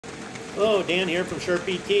Hello, Dan here from Sherp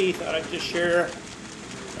PT. Thought I'd just share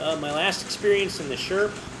my last experience in the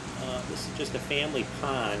Sherp. This is just a family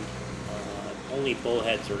pond. Only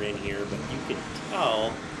bullheads are in here, but you can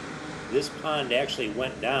tell this pond actually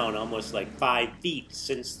went down almost like 5 feet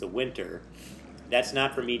since the winter. That's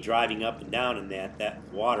not for me driving up and down in that. That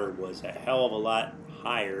water was a hell of a lot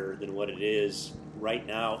higher than what it is right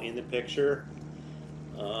now in the picture.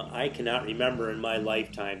 I cannot remember in my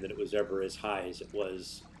lifetime that it was ever as high as it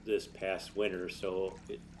was this past winter, so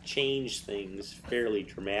it changed things fairly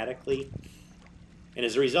dramatically. And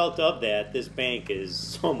as a result of that, this bank is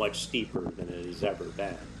so much steeper than it has ever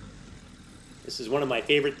been. This is one of my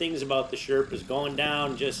favorite things about the Sherp, is going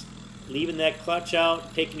down, just leaving that clutch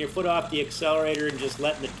out, taking your foot off the accelerator, and just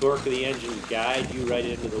letting the torque of the engine guide you right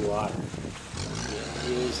into the water. It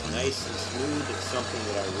is nice and smooth. It's something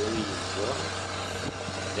that I really enjoy.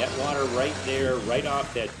 That water right there, right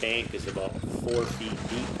off that bank, is about 4 feet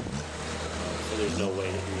deep, so there's no way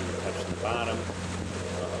that you're even touching the bottom.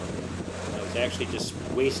 I was actually just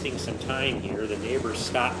wasting some time here. The neighbors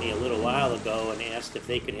stopped me a little while ago and asked if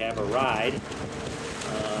they could have a ride,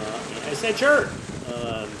 and I said sure.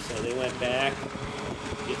 So they went back,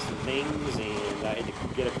 did some things, and I had to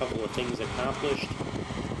get a couple of things accomplished,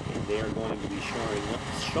 and they are going to be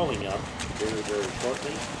showing up very, very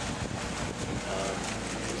shortly.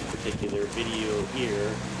 Particular video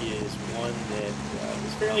here is one that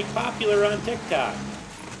is fairly popular on TikTok.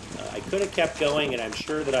 I could have kept going, and I'm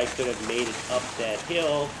sure that I could have made it up that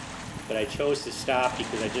hill, but I chose to stop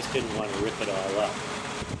because I just didn't want to rip it all up.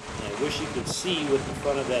 And I wish you could see what the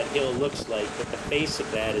front of that hill looks like, but the face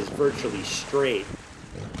of that is virtually straight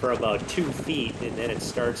for about 2 feet, and then it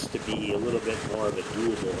starts to be a little bit more of a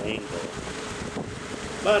doable angle.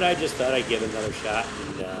 But I just thought I'd give it another shot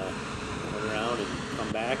and turn around and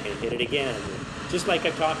come back and hit it again. Just like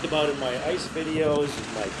I talked about in my ice videos,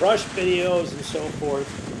 my brush videos, and so forth,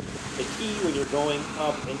 the key when you're going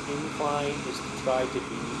up an incline is to try to be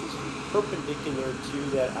as perpendicular to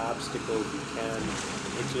that obstacle as you can.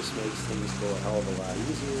 It just makes things go a hell of a lot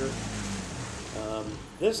easier.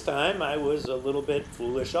 This time I was a little bit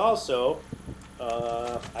foolish also.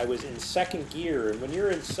 I was in second gear, and when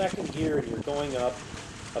you're in second gear and you're going up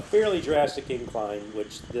a fairly drastic incline,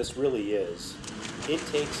 which this really is, it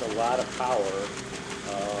takes a lot of power,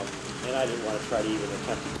 and I didn't want to try to even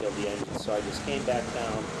attempt to kill the engine, so I just came back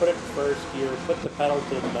down, put it in first gear, put the pedal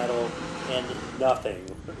to the metal, and nothing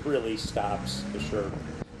really stops the Sherp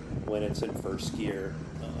when it's in first gear.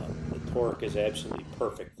 The torque is absolutely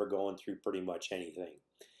perfect for going through pretty much anything.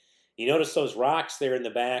 You notice those rocks there in the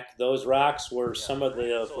back? Those rocks were some of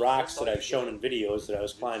the rocks that I've shown in videos that I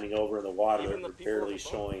was climbing over in the water that were barely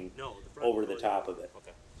showing over the top of it.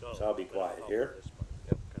 So I'll be quiet here.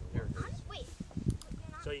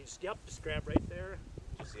 So you just, just grab right there.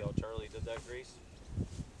 Did you see how Charlie did that, Grace?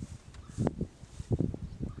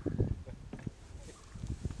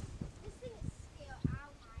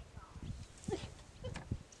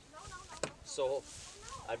 So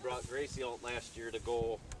I brought Gracie out last year to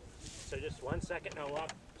go. So just 1 second, now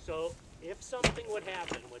up. So if something would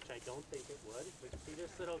happen, which I don't think it would, but see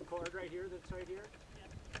this little cord right here that's right here?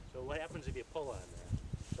 So what happens if you pull on that?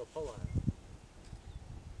 So pull on it.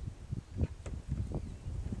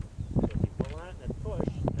 So if you pull on it and then push,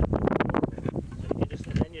 so you just,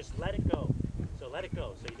 and then just let it go. So let it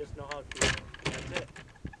go. So you just know how to, that's it.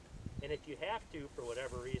 And if you have to, for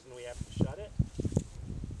whatever reason, we have to shut it.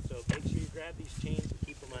 So make sure you grab these chains and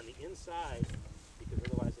keep them on the inside, because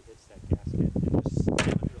otherwise it hits that gasket and just slam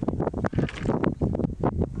it really hard.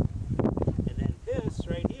 And then this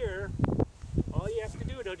right here, all you have to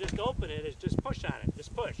do to just open it is just push on it.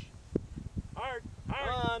 Just push. Hard, hard.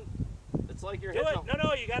 Come on. It's like you're do hitting it.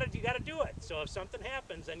 No, you gotta do it. So if something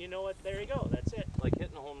happens, then you know what. There you go. That's it. like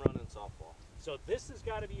hitting a home run in softball. So this has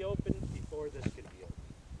got to be open before this can be open.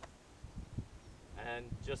 And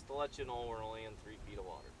just to let you know, we're only in 3 feet of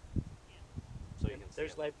water. So you can see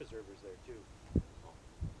There's it. life preservers there too.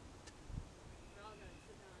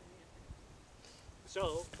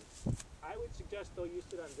 So, I would suggest though you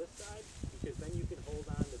sit on this side, because then you can hold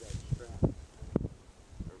on to that strap.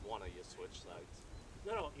 Or one of you switch sides.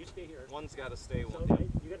 No, you stay here. One's got to stay So with right, you.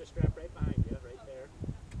 you got a strap right behind you, right there.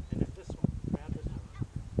 And then this one, grab this one.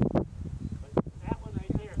 But that one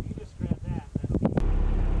right there, if you just grab that, that'll be...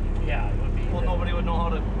 Yeah, it would be... Well, nobody would know how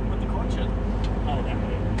to put the clutch in. Oh, that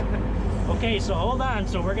way. Okay, so hold on.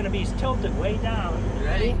 So we're going to be tilted way down. You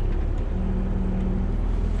ready?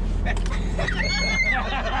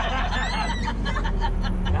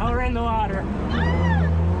 Now we're in the water.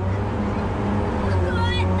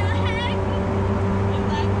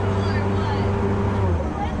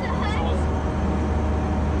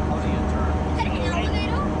 How do you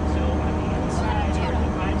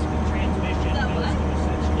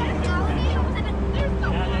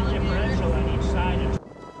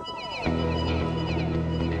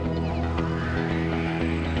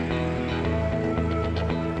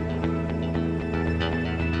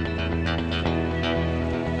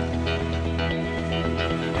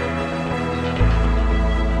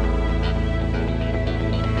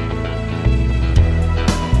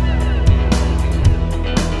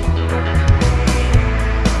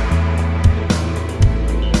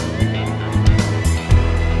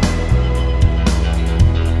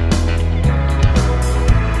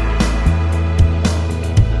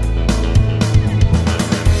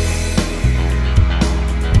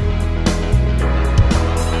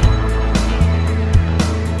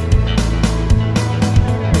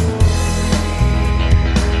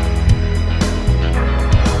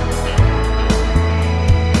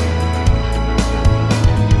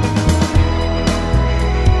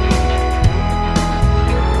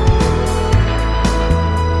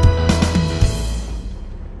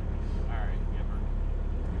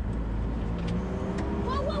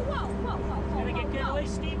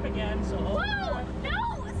again, so hold Whoa! on. No!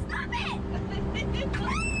 Stop it!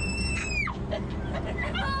 No!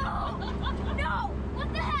 No!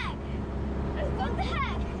 What the heck? What the heck? What the heck?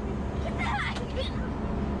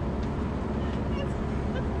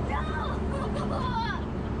 No!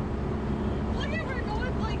 Look at her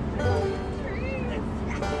going like through the trees.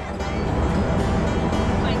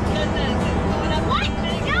 My goodness, it's going up. What?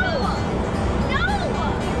 No! No!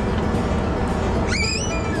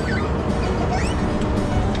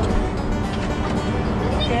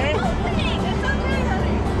 Okay. It's opening! It's opening,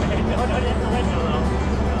 honey. No, no, that's the window though.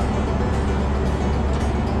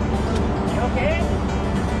 You okay?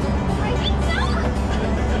 I think so.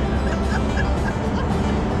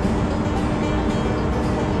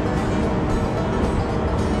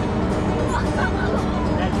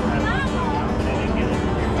 That's what I'm looking at, but I didn't get it.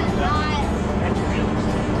 It's not. That's really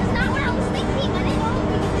It's not what I was thinking. I didn't know it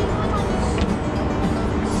was going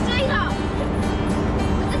straight up.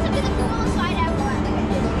 But this would be the coolest ride ever.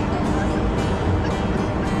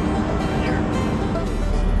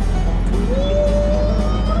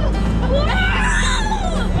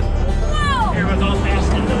 Whoa! Here we go,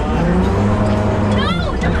 fast in the water.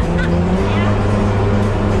 No, not there.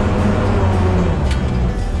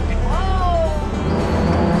 Whoa!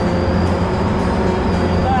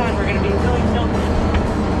 Hold on, we're gonna be really jumpy.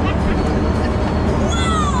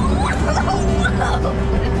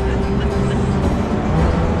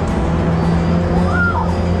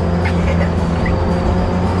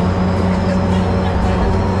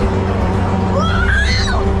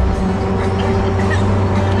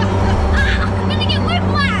 I'm gonna get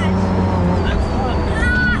whiplash!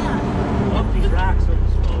 Oh, these rocks are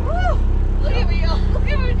slow. Look at me, look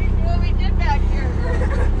at what we did back here.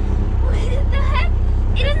 What the heck?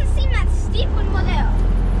 It doesn't seem that steep when we're there.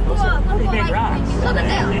 Those are pretty big rocks. Look at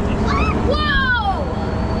that. Whoa!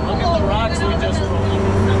 Look at the rocks we just rolled.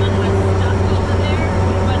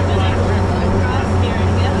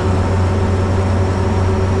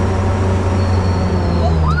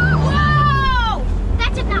 Whoa!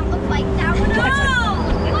 That did not look like that one. No!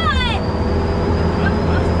 What?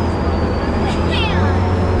 Man.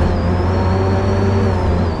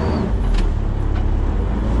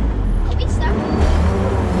 Are we stuck?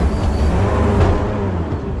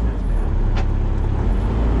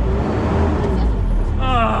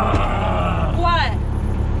 Ah! What?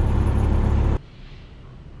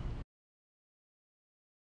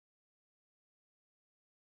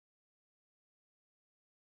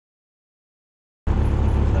 Is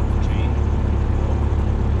that the chain?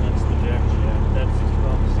 That's the jack shaft. That's just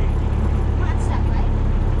from safety. We're not stuck, right?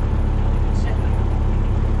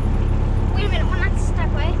 Wait a minute, we're not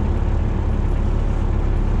stuck, right?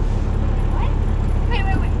 What?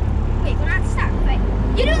 Wait, we're not stuck, right?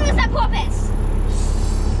 You're doing this on purpose!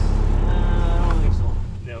 I don't think so.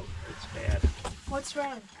 No, it's bad. What's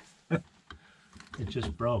wrong? It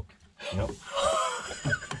just broke. Yep.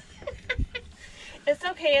 It's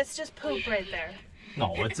okay, it's just poop right there.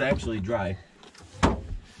 No, it's actually dry.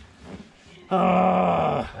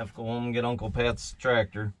 Have to go home and get Uncle Pat's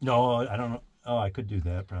tractor. No, I don't know. Oh, I could do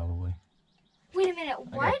that probably. Wait a minute,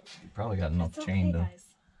 what? You probably got enough It's chain okay, to. guys.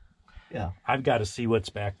 Yeah. I've got to see what's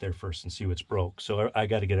back there first and see what's broke. So I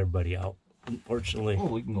got to get everybody out. Unfortunately, Oh,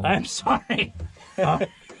 we can go. I'm sorry.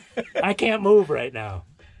 I can't move right now.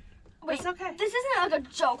 It's okay. This isn't like a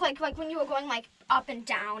joke, like when you were going like up and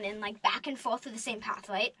down and like back and forth through the same path,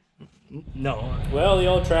 right? No. Well, the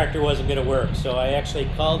old tractor wasn't going to work, so I actually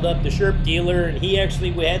called up the Sherp dealer, and he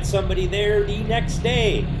actually had somebody there the next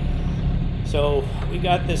day. So we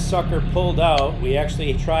got this sucker pulled out. We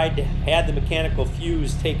actually had the mechanical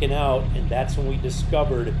fuse taken out, and that's when we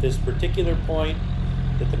discovered at this particular point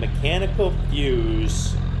that the mechanical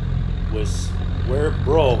fuse was, where it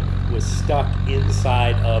broke, was stuck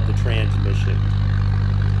inside of the transmission.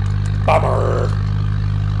 Bummer!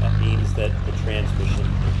 That means that the transmission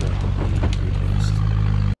is going to be replaced.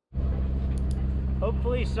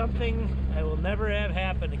 Hopefully something I will never have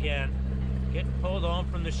happen again. Getting pulled home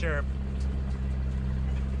from the Sherp.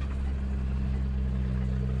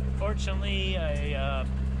 Fortunately, I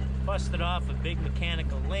busted off a big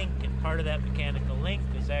mechanical link, and part of that mechanical link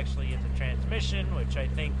is actually in the transmission, which I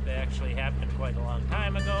think that actually happened quite a long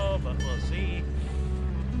time ago, but we'll see.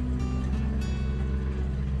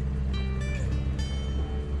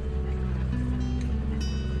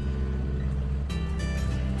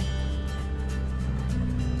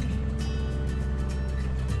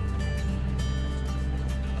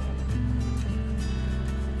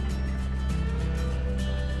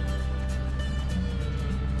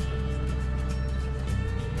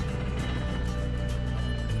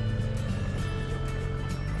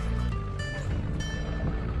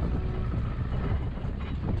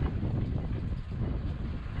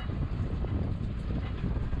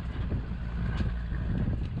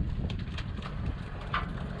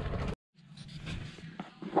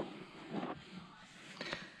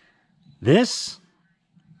 This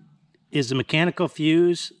is a mechanical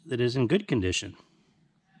fuse that is in good condition.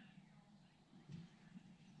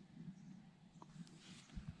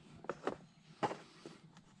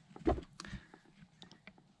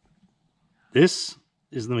 This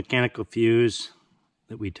is the mechanical fuse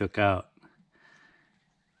that we took out.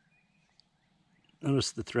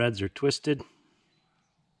 Notice the threads are twisted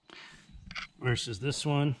versus this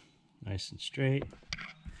one, nice and straight.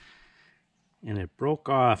 And it broke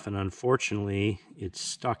off, and unfortunately it's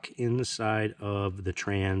stuck inside of the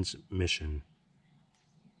transmission.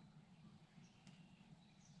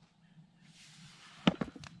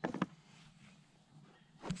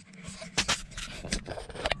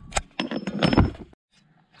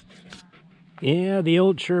 Yeah, the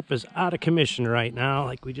old Sherp is out of commission right now,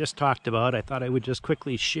 like we just talked about. I thought I would just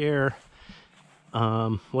quickly share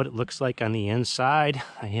what it looks like on the inside.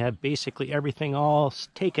 I have basically everything all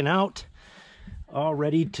taken out, all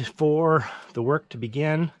ready for the work to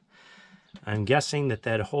begin. I'm guessing that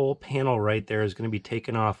that whole panel right there is going to be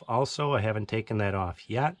taken off also. I haven't taken that off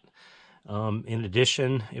yet. In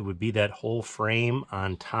addition, it would be that whole frame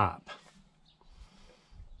on top.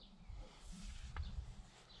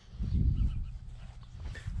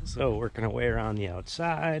 So working our way around the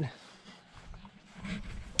outside.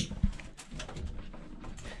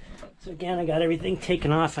 So again, I got everything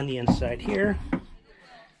taken off on the inside here.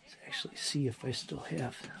 Let's actually see if I still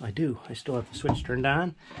have, I do, I still have the switch turned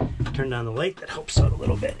on. Turned on the light, that helps out a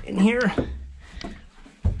little bit in here.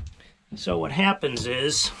 So what happens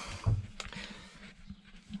is,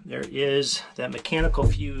 there is that mechanical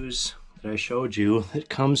fuse that I showed you that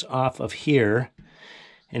comes off of here,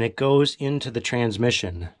 and it goes into the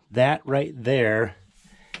transmission. That right there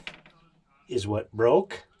is what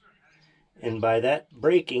broke. And by that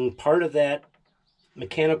breaking, part of that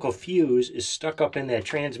mechanical fuse is stuck up in that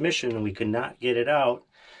transmission and we could not get it out.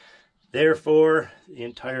 Therefore, the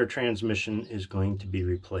entire transmission is going to be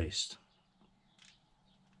replaced.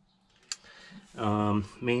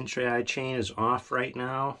 Main side chain is off right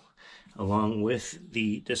now, along with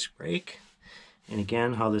the disc brake. And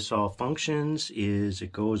again, how this all functions is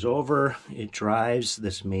it goes over, it drives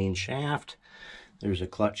this main shaft. There's a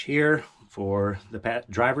clutch here for the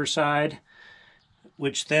driver's side,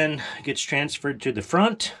 which then gets transferred to the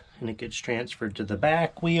front, and it gets transferred to the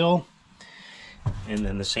back wheel. And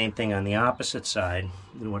then the same thing on the opposite side.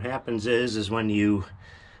 And what happens is when you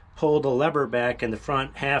pull the lever back in the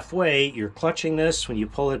front halfway, you're clutching this. When you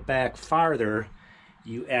pull it back farther,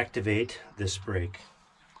 you activate this brake.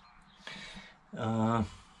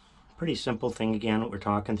 Pretty simple thing again, what we're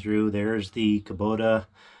talking through. There's the Kubota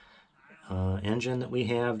engine that we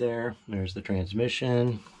have there. There's the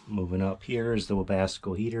transmission. Moving up here is the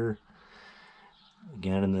Webasto heater.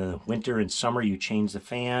 Again, in the winter and summer you change the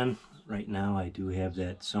fan. Right now I do have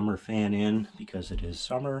that summer fan in because it is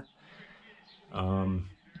summer.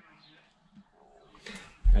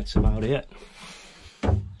 That's about it.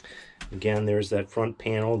 Again, there's that front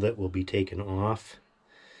panel that will be taken off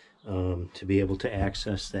to be able to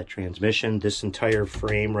access that transmission. This entire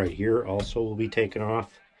frame right here also will be taken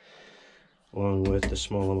off, along with the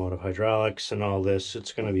small amount of hydraulics and all this.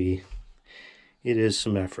 It's going to be, it is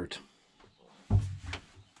some effort.